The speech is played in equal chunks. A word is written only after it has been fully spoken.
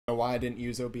know why I didn't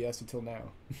use OBS until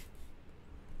now.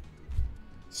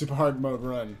 Super hard mode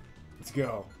run. Let's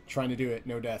go. Trying to do it.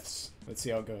 No deaths. Let's see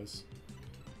how it goes.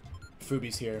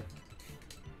 Fubi's here.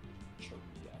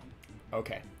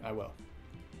 Okay, I will.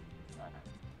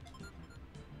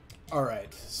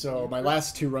 Alright, so my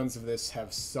last 2 runs of this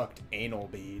have sucked anal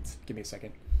beads. Give me a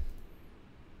second.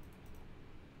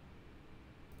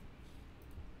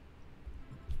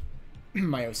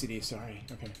 My OCD, sorry.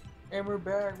 Okay. And we're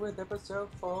back with episode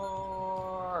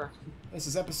 4. This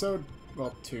is episode,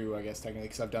 well, 2, I guess, technically,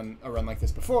 because I've done a run like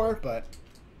this before, but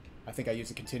I think I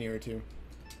used a continue or 2.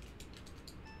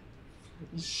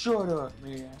 Shut up,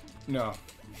 man. No.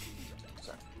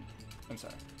 Sorry. I'm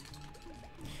sorry.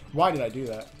 Why did I do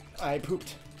that? I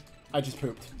pooped. I just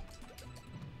pooped.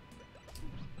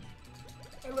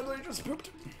 I literally just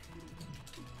pooped.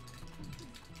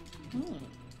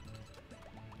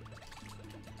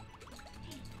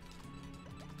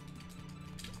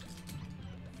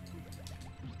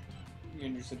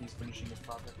 Andrew said he's finishing his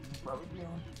project. He's probably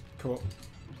on. Cool.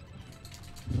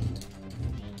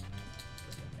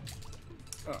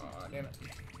 Oh, damn it.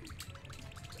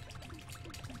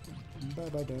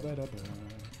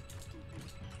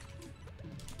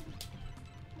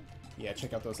 Yeah,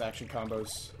 check out those action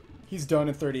combos. He's done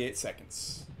in 38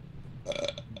 seconds.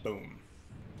 Boom.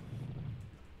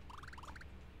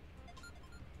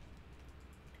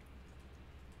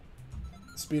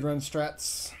 Speedrun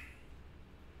strats.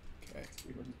 Okay.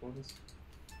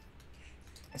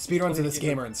 Speedruns in this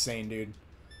game are insane, dude.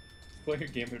 Play a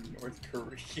game of North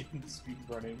Korean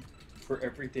speedrunning. For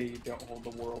every day you don't hold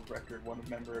the world record, one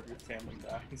member of your family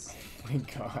dies. Oh my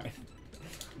god.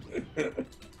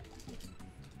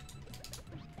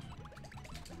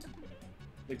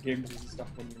 The game doesn't stop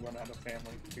when you run out of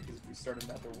family, because if you start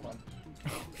another one,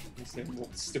 the same will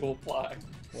still apply.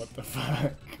 What the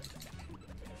fuck?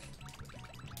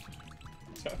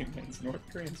 I'm telling you, man, it's North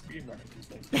Korean speedrunning.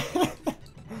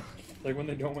 Like when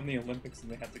they don't win the Olympics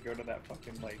and they have to go to that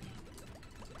fucking, like,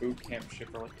 boot camp shit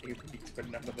for like 8 weeks, but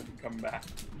none of them come back.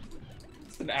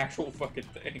 It's an actual fucking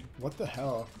thing. What the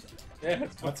hell? Yeah,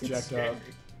 it's That's fucking jacked scary. up.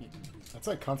 That's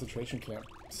like concentration camp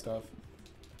stuff.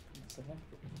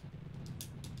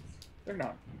 They're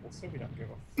not people, so we don't give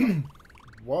a fuck.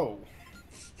 Whoa.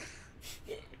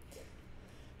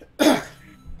 Oh,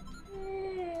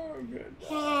 good.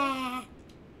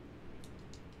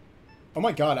 Oh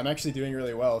my god, I'm actually doing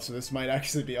really well, so this might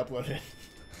actually be uploaded.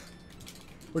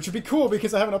 Which would be cool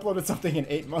because I haven't uploaded something in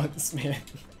 8 months, man.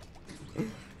 I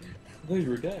thought you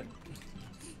were dead.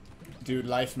 Dude,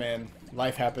 life, man.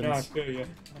 Life happens. No, I feel you.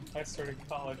 I started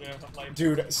college and I'm like...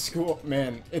 Dude, school,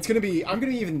 man. It's gonna be... I'm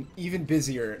gonna be even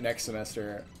busier next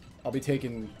semester. I'll be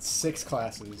taking 6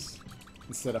 classes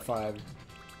instead of 5.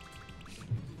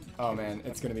 Oh man,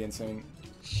 it's gonna be insane.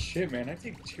 Shit, man, I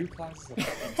take 2 classes a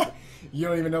fucking... You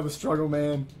don't even know the struggle,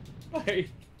 man. Like...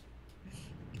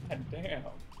 God damn.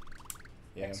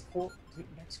 Yeah. Next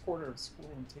quarter of school,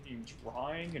 I'm taking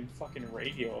drawing and fucking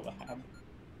radio lab.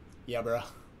 Yeah, bro.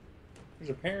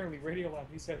 There's apparently radio lab.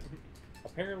 He said,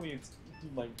 apparently it's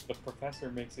like the professor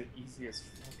makes it easy as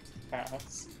fuck to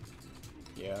pass.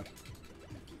 Yeah.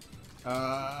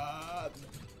 I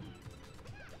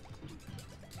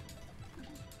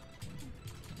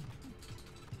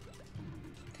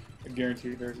guarantee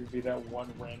there's gonna be that one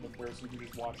random person who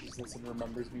just watches this and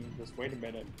remembers me and goes, "Wait a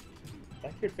minute,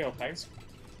 that kid failed high school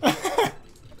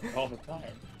all the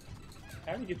time.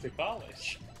 How do you get to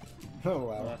college?" Oh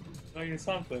wow. Tell you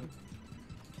something.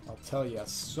 I'll tell you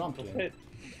something. Hit.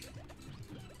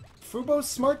 Fubo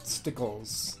smart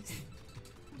stickles.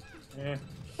 Eh.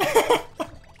 I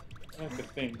have to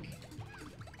think.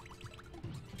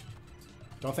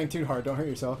 Don't think too hard. Don't hurt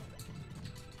yourself.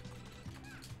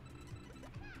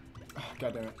 Oh,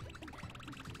 God damn it.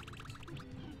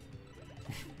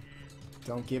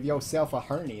 Don't give yourself a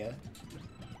hernia.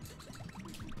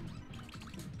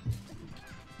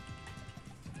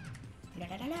 La,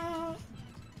 la, la, la.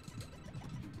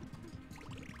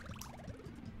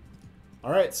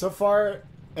 Alright, so far,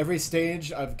 every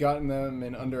stage I've gotten them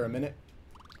in under a minute.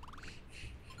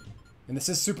 And this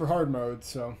is super hard mode,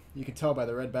 so you can tell by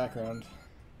the red background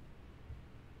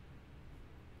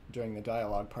during the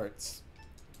dialogue parts.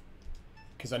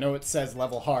 Because I know it says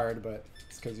level hard, but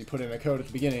it's because you put in a code at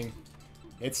the beginning.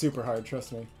 It's super hard,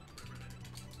 trust me.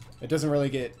 It doesn't really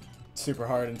get super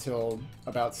hard until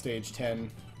about stage 10.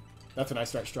 That's when I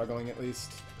start struggling, at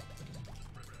least.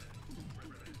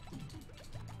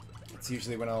 It's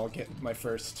usually when I'll get my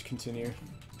first continue.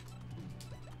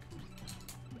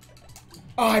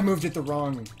 Oh, I moved it the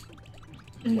wrong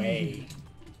way.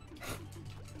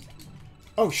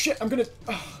 Oh shit, I'm gonna...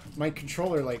 Oh, my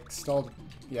controller, like, stalled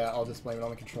Yeah, I'll just blame it on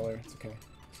the controller. It's okay.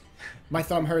 My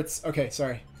thumb hurts. Okay,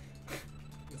 sorry.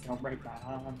 Please don't break my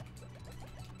arm.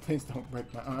 Please don't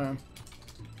break my arm.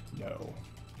 No.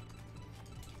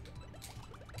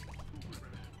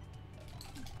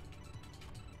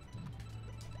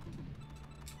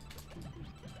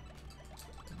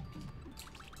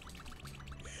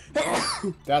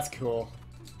 That's cool.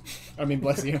 I mean,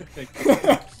 bless you.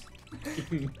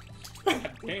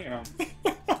 God damn.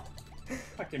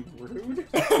 Fucking rude.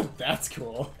 That's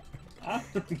cool.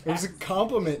 It was a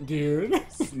compliment, dude.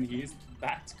 Sneeze.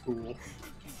 That's cool.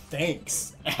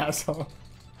 Thanks, asshole.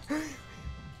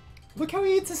 Look how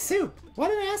he eats a soup.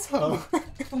 What an asshole.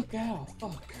 Fuck out.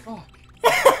 Fuck.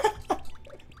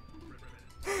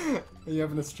 Are you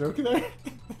having a stroke there?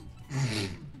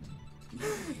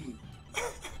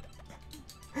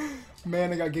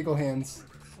 Man, I got giggle hands.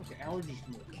 Fucking allergies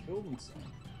gonna kill themselves.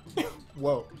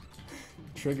 Whoa.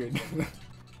 Triggered.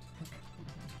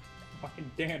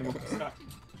 Fucking Dan will stop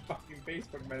fucking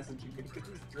Facebook messaging me because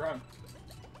he's drunk.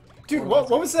 Dude, what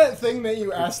was that thing that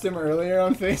you asked him earlier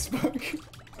on Facebook?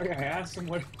 Okay, I asked him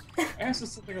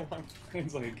something along the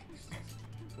lines like,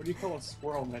 what do you call a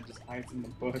squirrel that just hides in the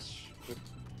bush with,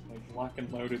 like, lock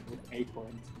and loaded with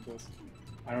acorns? He goes,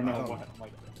 I don't know what. I'm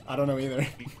like, I don't know either.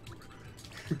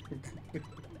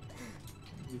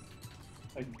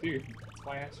 like, dude, that's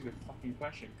why I asked you the fucking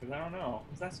question, because I don't know.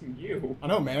 I was asking you. I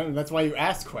know, man. That's why you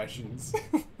ask questions.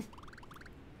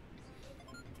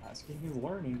 Asking is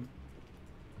learning.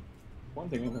 One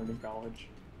thing I learned in college.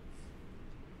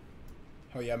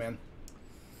 Oh yeah, man.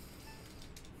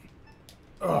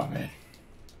 Oh man.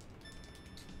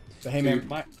 So hey, Dude,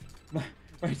 man.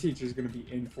 my teacher's gonna be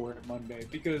in for it Monday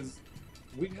because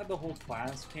we had the whole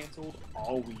class canceled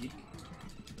all week,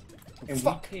 and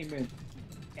we came in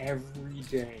every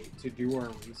day to do our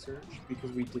research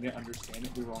because we didn't understand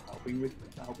it. We were all helping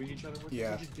each other with it.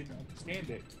 We just didn't understand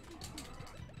it.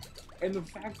 And the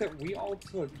fact that we all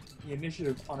took the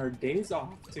initiative on our days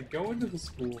off to go into the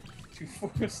school to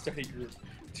form a study group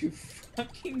to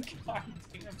fucking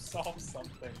goddamn solve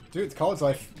something. Dude, it's college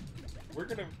life. We're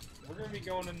gonna be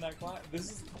going in that class. This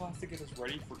is the class to get us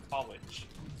ready for college.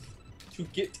 To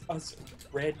get us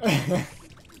ready.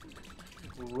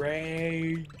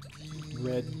 Ready.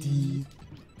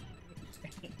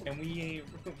 And we ain't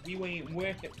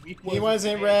He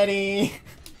wasn't ready.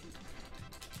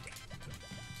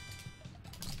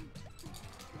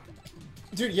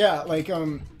 Dude, yeah, like,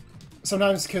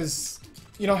 sometimes, because,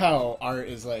 you know how art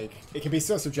is, like, it can be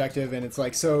so subjective, and it's,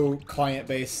 like, so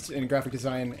client-based in graphic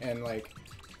design, and, like,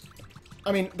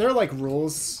 I mean, there are, like,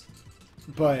 rules,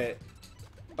 but,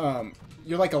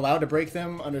 you're, like, allowed to break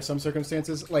them under some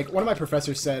circumstances. Like, one of my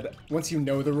professors said, once you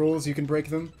know the rules, you can break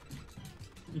them.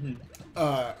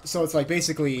 So it's, like,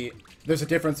 basically, there's a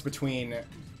difference between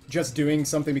just doing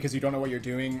something because you don't know what you're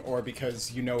doing, or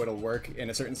because you know it'll work in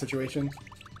a certain situation.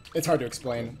 It's hard to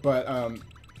explain, but,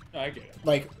 I get it.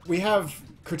 like, we have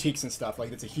critiques and stuff, like,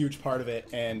 that's a huge part of it,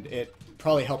 and it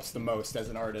probably helps the most as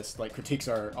an artist. Like, critiques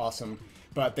are awesome,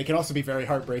 but they can also be very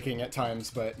heartbreaking at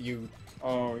times, but you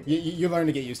learn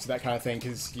to get used to that kind of thing,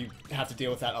 because you have to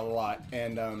deal with that a lot,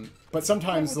 and, but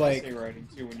sometimes, like... essay writing,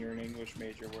 too, when you're an English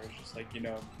major, where it's just, like, you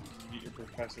know, you get your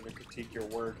professor to critique your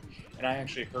work, and I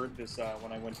actually heard this,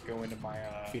 when I went to go into my,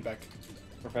 feedback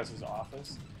professor's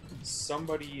office.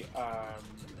 Somebody,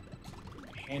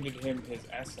 handed him his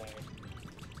essay,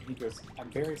 and he goes, I'm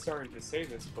very sorry to say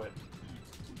this, but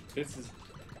this is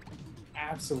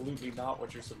absolutely not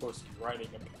what you're supposed to be writing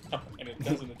about, and it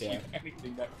doesn't achieve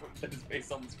anything that is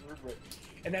based on this rubric.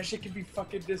 And that shit can be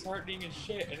fucking disheartening as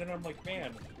shit. And then I'm like,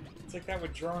 man, it's like that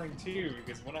with drawing too,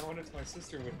 because when I went into my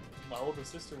older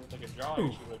sister with like a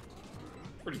drawing, she was like,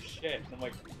 pretty shit. And I'm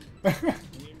like,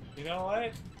 you know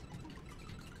what?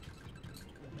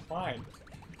 Fine.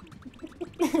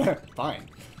 Fine.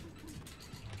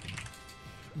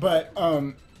 But,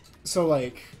 so,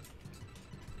 like,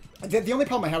 the only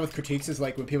problem I have with critiques is,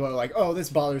 like, when people are like, oh, this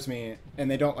bothers me,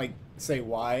 and they don't, like, say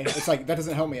why. It's like, that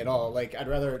doesn't help me at all. Like, I'd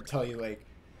rather tell you, like,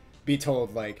 be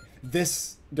told, like,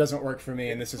 this doesn't work for me,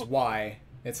 and this is why.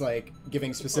 It's, like,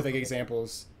 giving specific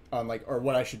examples on, like, or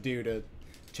what I should do to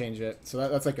change it. So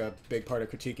that's, like, a big part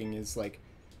of critiquing is, like,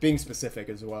 being specific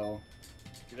as well.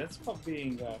 That's about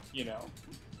being, you know,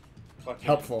 fucking...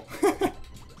 helpful.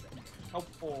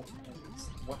 Helpful.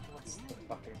 What's the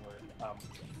fucking word?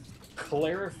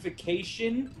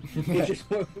 Clarification? Which is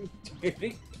what we're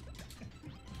doing.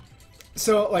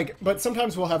 So, like, but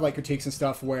sometimes we'll have, like, critiques and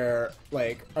stuff where,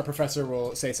 like, our professor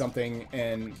will say something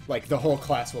and, like, the whole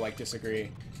class will, like,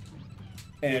 disagree.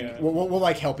 And Yeah. we'll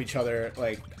like help each other,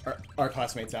 like our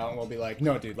classmates out, and we'll be like,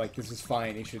 no, dude, like this is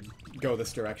fine. You should go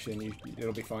this direction.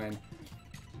 It'll be fine.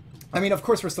 I mean, of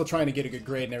course, we're still trying to get a good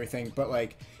grade and everything, but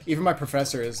like even my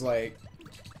professor is like,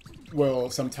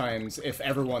 will sometimes, if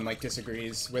everyone like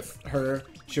disagrees with her,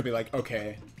 she'll be like,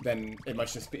 okay, then it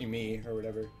must just be me or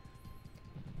whatever.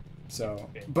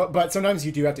 So, but sometimes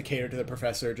you do have to cater to the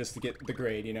professor just to get the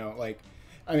grade, you know, like.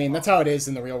 I mean, that's how it is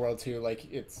in the real world, too. Like,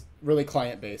 it's really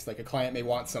client-based. Like, a client may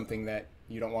want something that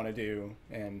you don't want to do,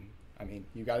 and, I mean,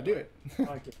 you gotta do it. I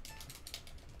like it.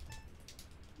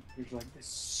 You're like, this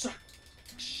sucks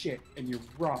shit, and you're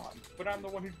wrong. But I'm the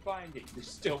one who's buying it. You're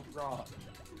still wrong.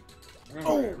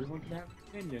 Remember, everyone can have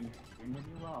an opinion, even when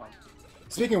you're wrong.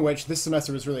 Speaking of which, this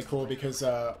semester was really cool because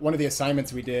one of the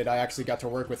assignments we did, I actually got to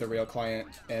work with a real client,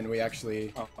 and we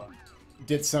actually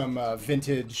did some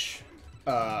vintage...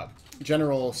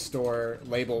 general store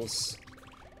labels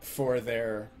for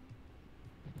their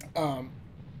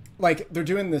like they're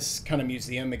doing this kind of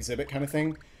museum exhibit kind of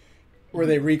thing where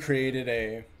they recreated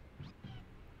a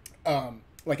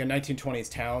like a 1920s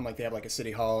town. Like they have like a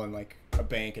city hall and like a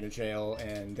bank and a jail,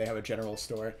 and they have a general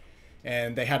store,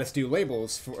 and they had us do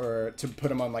labels to put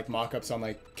them on like mock-ups on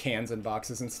like cans and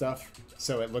boxes and stuff,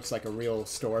 so it looks like a real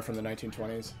store from the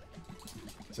 1920s.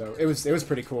 So it was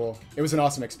pretty cool. It was an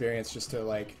awesome experience just to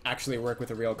like actually work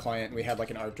with a real client. We had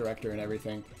like an art director and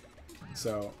everything.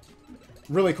 So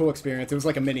really cool experience. It was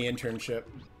like a mini internship.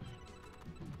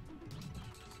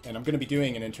 And I'm going to be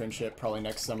doing an internship probably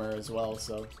next summer as well,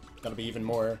 so that'll be even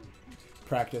more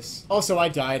practice. Also, I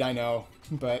died, I know,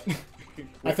 but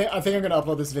I think I'm going to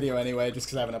upload this video anyway just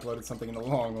because I haven't uploaded something in a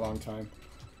long time.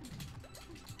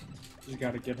 You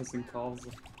gotta get us in calls.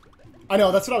 I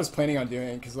know, that's what I was planning on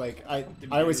doing, because, like, I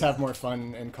always have more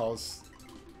fun in calls.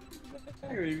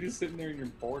 You're just sitting there and you're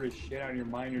bored as shit out of your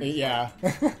mind. You're just yeah.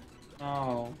 like,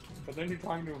 oh, but then you're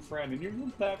talking to a friend, and even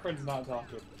if that friend's not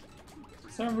talking,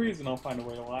 for some reason I'll find a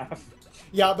way to laugh.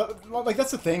 Yeah, but, like,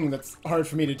 that's the thing that's hard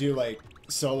for me to do, like,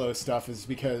 solo stuff, is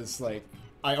because, like,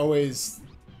 I always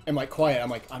am, like, quiet. I'm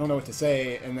like, I don't know what to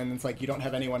say, and then it's like, you don't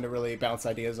have anyone to really bounce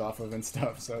ideas off of and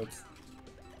stuff, so it's...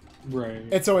 Right.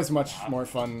 It's always much more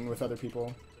fun with other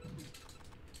people.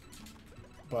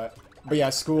 But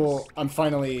yeah, school, I'm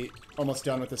finally almost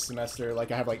done with this semester. Like,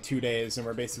 I have like 2 days, and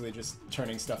we're basically just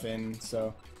turning stuff in,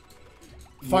 so...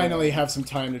 Finally have some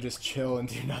time to just chill and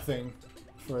do nothing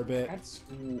for a bit. At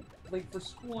school, like, for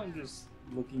school, I'm just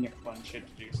looking at fun shit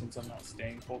to do since I'm not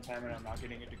staying full-time and I'm not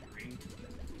getting a degree.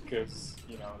 Because,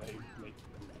 you know,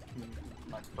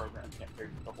 my program can't pay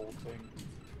for the whole thing.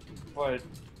 But...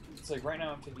 it's like right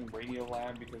now I'm taking Radio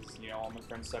Lab because, you know, all my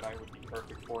friends said I would be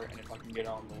perfect for it, and if I can get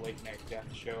on the Late Night Death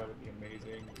show, it would be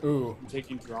amazing. Ooh. I'm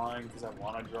taking drawing because I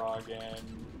want to draw again.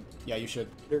 Yeah, you should.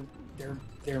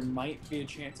 There might be a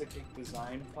chance I take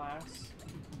design class.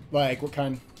 Like, what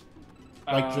kind?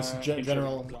 Like, just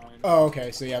general... Design. Oh, okay,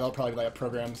 so yeah, they'll probably be like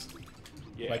programs.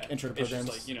 Yeah. Like, intro to programs.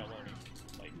 It's just like, you know, learning.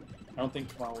 Like, I don't think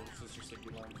my older sister said you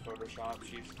learned Photoshop.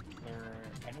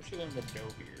 I know she learned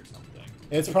Adobe or something.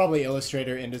 It's probably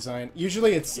Illustrator, InDesign.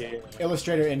 Usually it's Yeah.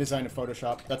 Illustrator, InDesign, and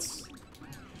Photoshop.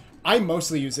 I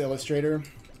mostly use Illustrator,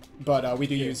 but we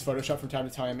do use Photoshop from time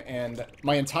to time, and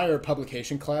my entire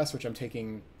publication class, which I'm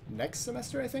taking next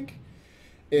semester, I think,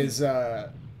 is,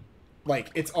 like,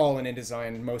 it's all in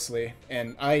InDesign, mostly.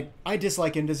 And I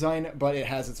dislike InDesign, but it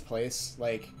has its place.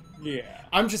 Like, Yeah.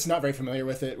 I'm just not very familiar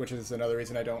with it, which is another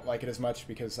reason I don't like it as much,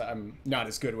 because I'm not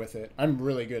as good with it. I'm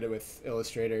really good with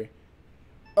Illustrator.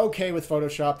 Okay with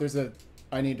Photoshop,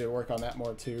 I need to work on that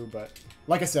more too, but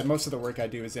like I said, most of the work I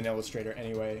do is in Illustrator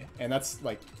anyway, and that's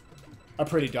like a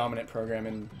pretty dominant program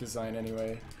in design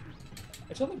anyway.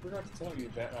 I totally forgot to tell you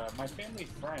that my family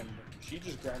friend, she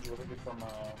just graduated from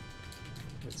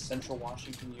Central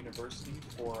Washington University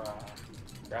for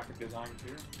graphic design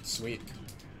too. Sweet.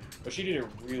 But she did it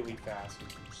really fast,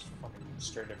 with just fucking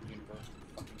straight up university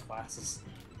fucking classes.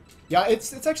 Yeah,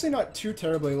 it's actually not too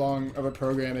terribly long of a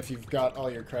program if you've got all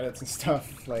your credits and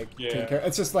stuff. Like, taken care.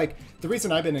 It's just like the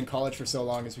reason I've been in college for so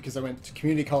long is because I went to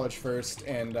community college first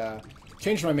and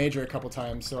changed my major a couple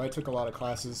times, so I took a lot of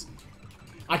classes.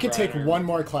 I could take one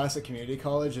more class at community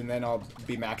college and then I'll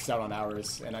be maxed out on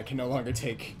hours, and I can no longer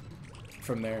take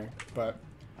from there. But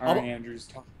Alright, Andrew's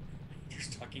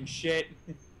talking shit.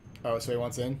 Oh, so he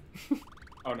wants in?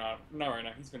 Oh no, not right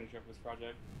now. He's finishing up his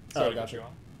project. Oh, gotcha.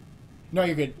 No,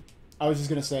 you're good. I was just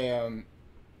gonna say,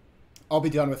 I'll be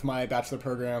done with my bachelor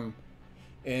program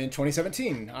in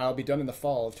 2017. I'll be done in the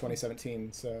fall of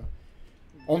 2017. So,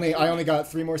 I only got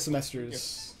 3 more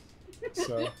semesters.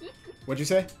 So, what'd you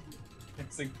say?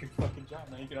 It's a good fucking job.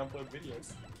 Now you can upload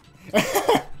videos.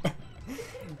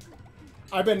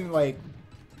 I've been like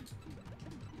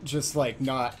just like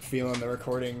not feeling the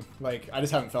recording. Like I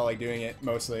just haven't felt like doing it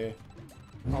mostly.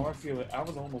 Oh, I feel it. I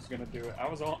was almost gonna do it. I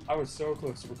was so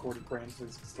close to recording Crayons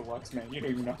Deluxe, man. You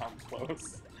don't even know how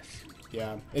close.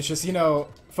 Yeah, it's just, you know,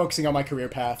 focusing on my career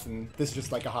path, and this is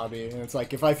just like a hobby. And it's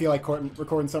like, if I feel like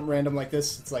recording something random like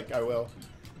this, it's like, I will.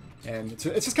 And it's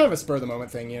just kind of a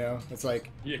spur-of-the-moment thing, you know? It's like...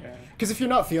 Yeah. Because if you're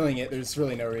not feeling it, there's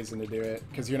really no reason to do it.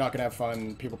 Because you're not going to have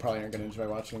fun, people probably aren't going to enjoy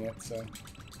watching it, so...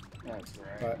 That's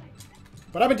right.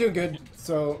 But I've been doing good,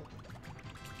 so...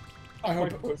 I My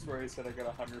hope... post where I said I got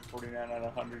 149 out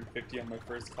of 150 on my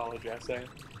first college essay.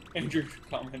 Andrew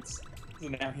comments. So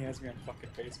now he has me on fucking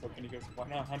Facebook, and he goes, "Why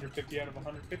not 150 out of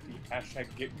 150? Hashtag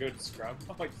get good, scrub."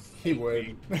 I'm like, he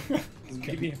would.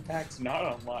 Maybe in PAX not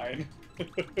online.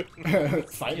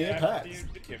 Find me at PAX.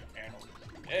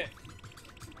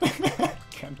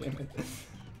 God damn it.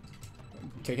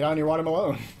 Take it out on your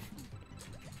watermelon.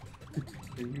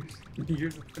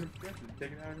 Here's the impression.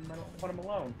 Take it out on your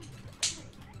watermelon.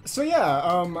 So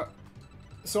yeah,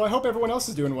 so I hope everyone else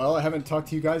is doing well. I haven't talked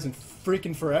to you guys in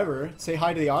freaking forever. Say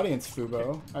hi to the audience,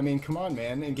 Fubo. I mean, come on,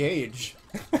 man. Engage.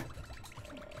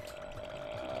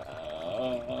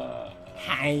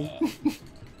 Hi.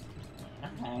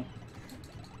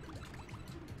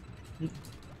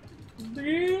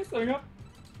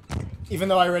 Even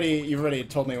though you've already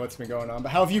told me what's been going on, but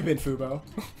how have you been, Fubo?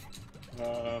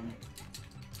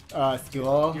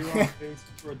 School. You're on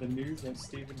for the news that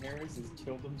Stephen Harris has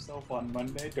killed himself on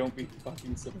Monday. Don't be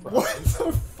fucking surprised. What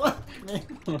the fuck, man?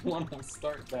 I want to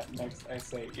start that next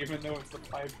essay, even though it's a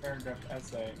 5-paragraph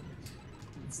essay.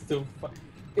 It's still fun.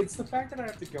 It's the fact that I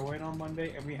have to go in on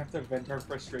Monday and we have to vent our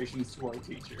frustrations to our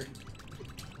teacher.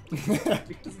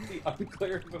 Because of the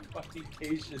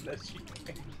unclarification that she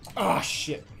came. Oh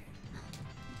shit.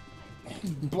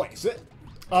 Blaze it.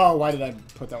 Oh, why did I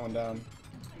put that one down?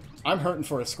 I'm hurting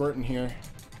for a squirt in here.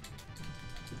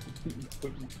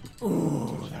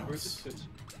 Ooh, that was...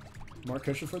 More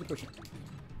cushion for the pushing.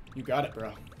 You got it,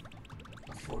 bro.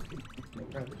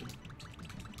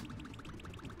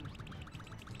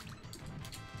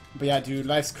 But yeah, dude,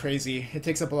 life's crazy. It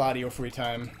takes up a lot of your free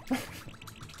time.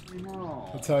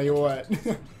 No. I'll tell you what.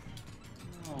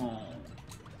 No.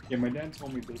 Yeah, my dad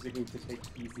told me basically to take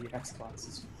easy-ass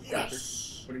classes.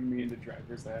 Yes! Putting me into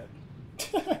driver's ed.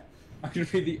 I'm gonna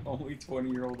be the only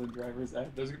 20-year-old in driver's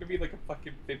ed. There's gonna be like a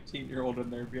fucking 15-year-old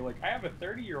in there and be like, I have a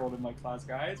 30-year-old in my class,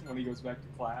 guys, when he goes back to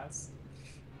class.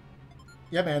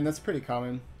 Yeah, man, that's pretty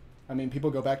common. I mean, people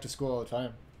go back to school all the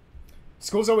time.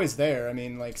 School's always there. I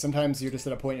mean, like, sometimes you're just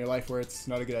at a point in your life where it's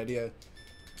not a good idea.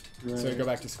 Right. So you go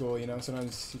back to school, you know?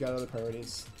 Sometimes you got other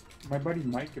priorities. My buddy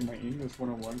Mike in my English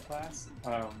 101 class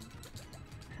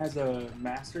has a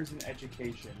master's in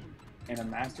education and a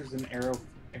master's in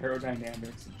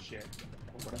aerodynamics and shit.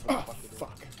 Or whatever the fuck it is.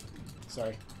 Fuck.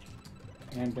 Sorry.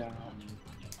 And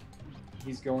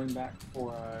he's going back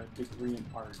for a degree in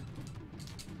art.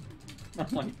 I'm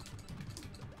like,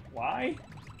 why?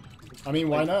 I mean,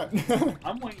 why not?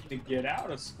 I'm waiting to get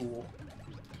out of school.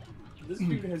 This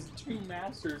dude has 2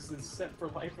 masters, is set for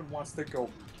life, and wants to go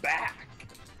back.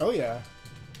 Oh yeah.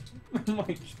 I'm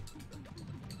like,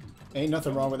 ain't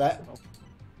nothing wrong with that.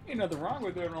 Ain't nothing wrong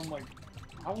with it. And I'm like,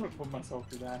 I want to put myself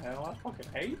through that hell. I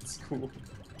fucking hate school.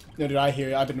 No, dude, I hear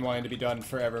you. I've been wanting to be done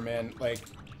forever, man. Like,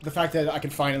 the fact that I can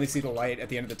finally see the light at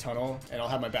the end of the tunnel, and I'll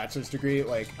have my bachelor's degree,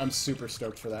 like, I'm super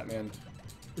stoked for that, man.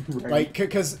 Right. Like,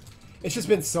 because it's just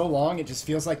been so long, it just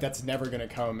feels like that's never gonna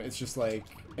come. It's just, like,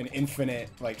 an infinite,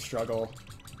 like, struggle.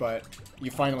 But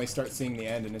you finally start seeing the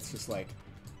end, and it's just like,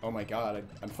 oh my god,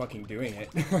 I'm fucking doing it.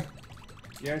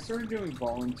 Yeah, I started doing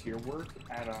volunteer work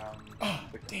at,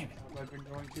 the damn it. I've been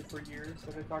going to for years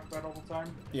that I talk about all the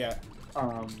time. Yeah.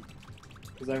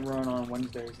 Because I run on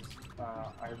Wednesdays,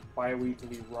 I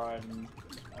bi-weekly run,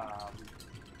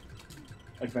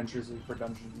 Adventures League for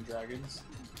Dungeons and Dragons.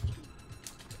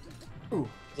 Ooh.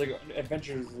 It's like,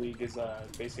 Adventures League is,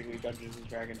 basically Dungeons and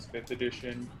Dragons 5th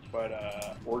edition,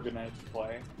 but, organized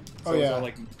play. So it's all,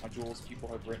 like, modules people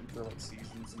have written for, like,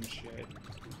 seasons and shit.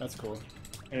 That's cool.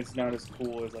 And it's not as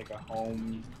cool as, like, a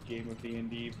home game of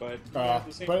D&D, but the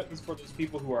same thing is for those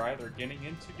people who are either getting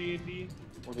into D&D,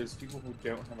 or there's people who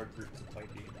don't have a group to play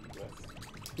D&D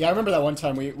with. Yeah, I remember that one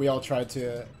time we all tried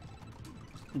to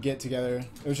get together.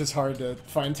 It was just hard to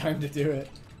find time to do it.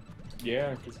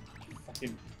 Yeah, because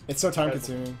fucking... It's so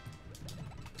time-consuming.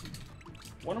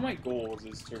 One of my goals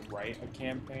is to write a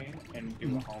campaign and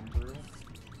do a homebrew.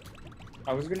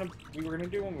 We were gonna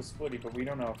do one with Splitty, but we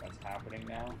don't know if that's happening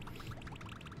now.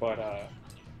 But, I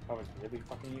was really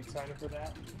fucking excited for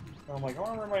that. So I'm like, I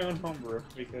want to run my own homebrew,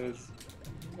 because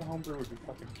the homebrew would be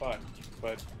fucking fun.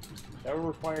 But that would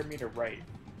require me to write.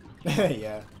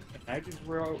 Yeah. I just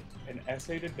wrote an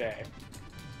essay today,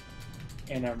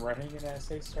 and I'm writing an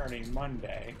essay starting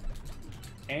Monday,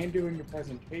 and doing a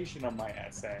presentation on my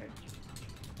essay.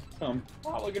 So I'm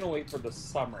probably gonna wait for the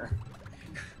summer.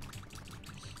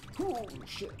 Oh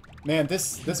shit. Man,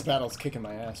 this battle's kicking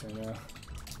my ass right now.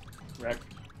 Wreck.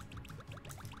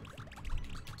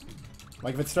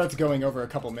 Like, if it starts going over a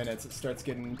couple minutes, it starts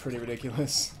getting pretty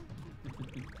ridiculous.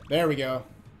 There we go.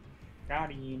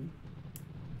 Got him.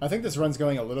 I think this run's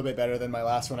going a little bit better than my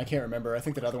last one. I can't remember. I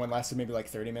think that other one lasted maybe like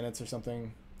 30 minutes or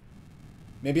something.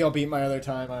 Maybe I'll beat my other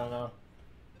time. I don't know.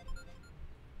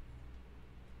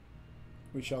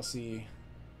 We shall see.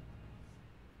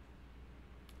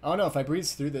 I don't know. If I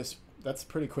breeze through this, that's a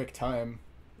pretty quick time.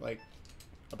 Like,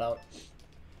 I'm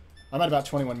at about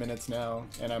 21 minutes now,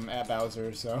 and I'm at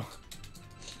Bowser, so...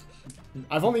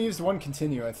 I've only used one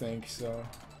continue, I think, so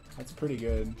that's pretty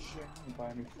good.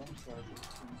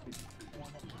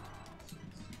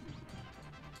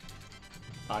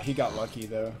 He got lucky,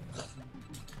 though.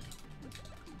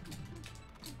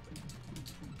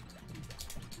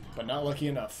 But not lucky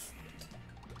enough.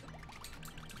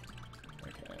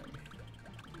 Okay.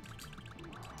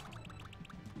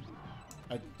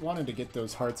 I wanted to get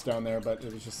those hearts down there, but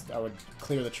it was just, I would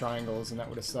clear the triangles, and that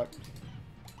would have sucked.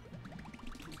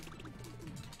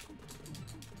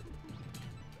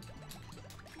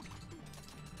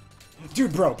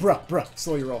 Dude, bro,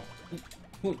 slow your roll.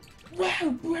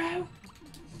 Wow, bro!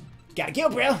 Gotta go,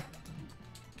 bro!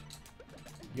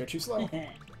 You're too slow.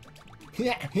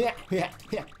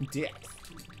 Dick.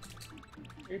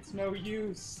 It's no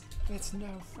use. It's no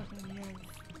fucking use.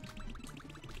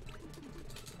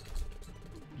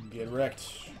 Get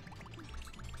wrecked.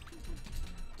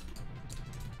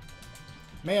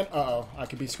 Man, uh-oh. I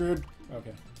could be screwed.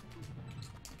 Okay.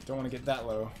 Don't want to get that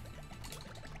low.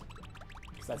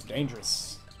 Because that's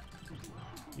dangerous.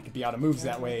 You could be out of moves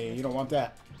that way. You don't want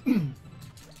that.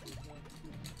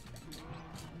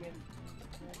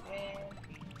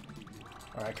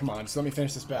 Alright, come on. Just let me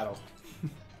finish this battle.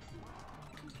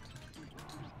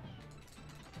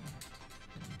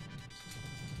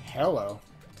 Hello.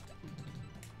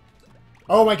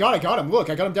 Oh my god, I got him. Look,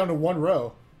 I got him down to one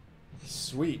row.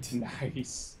 Sweet.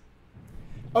 Nice.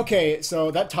 Okay,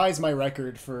 so that ties my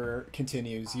record for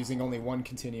continues, using only one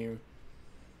continue.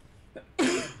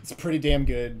 It's pretty damn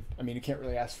good. I mean, you can't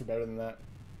really ask for better than that.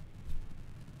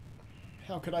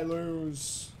 How could I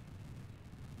lose?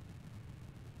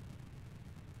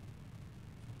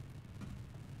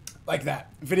 Like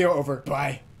that. Video over.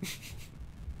 Bye.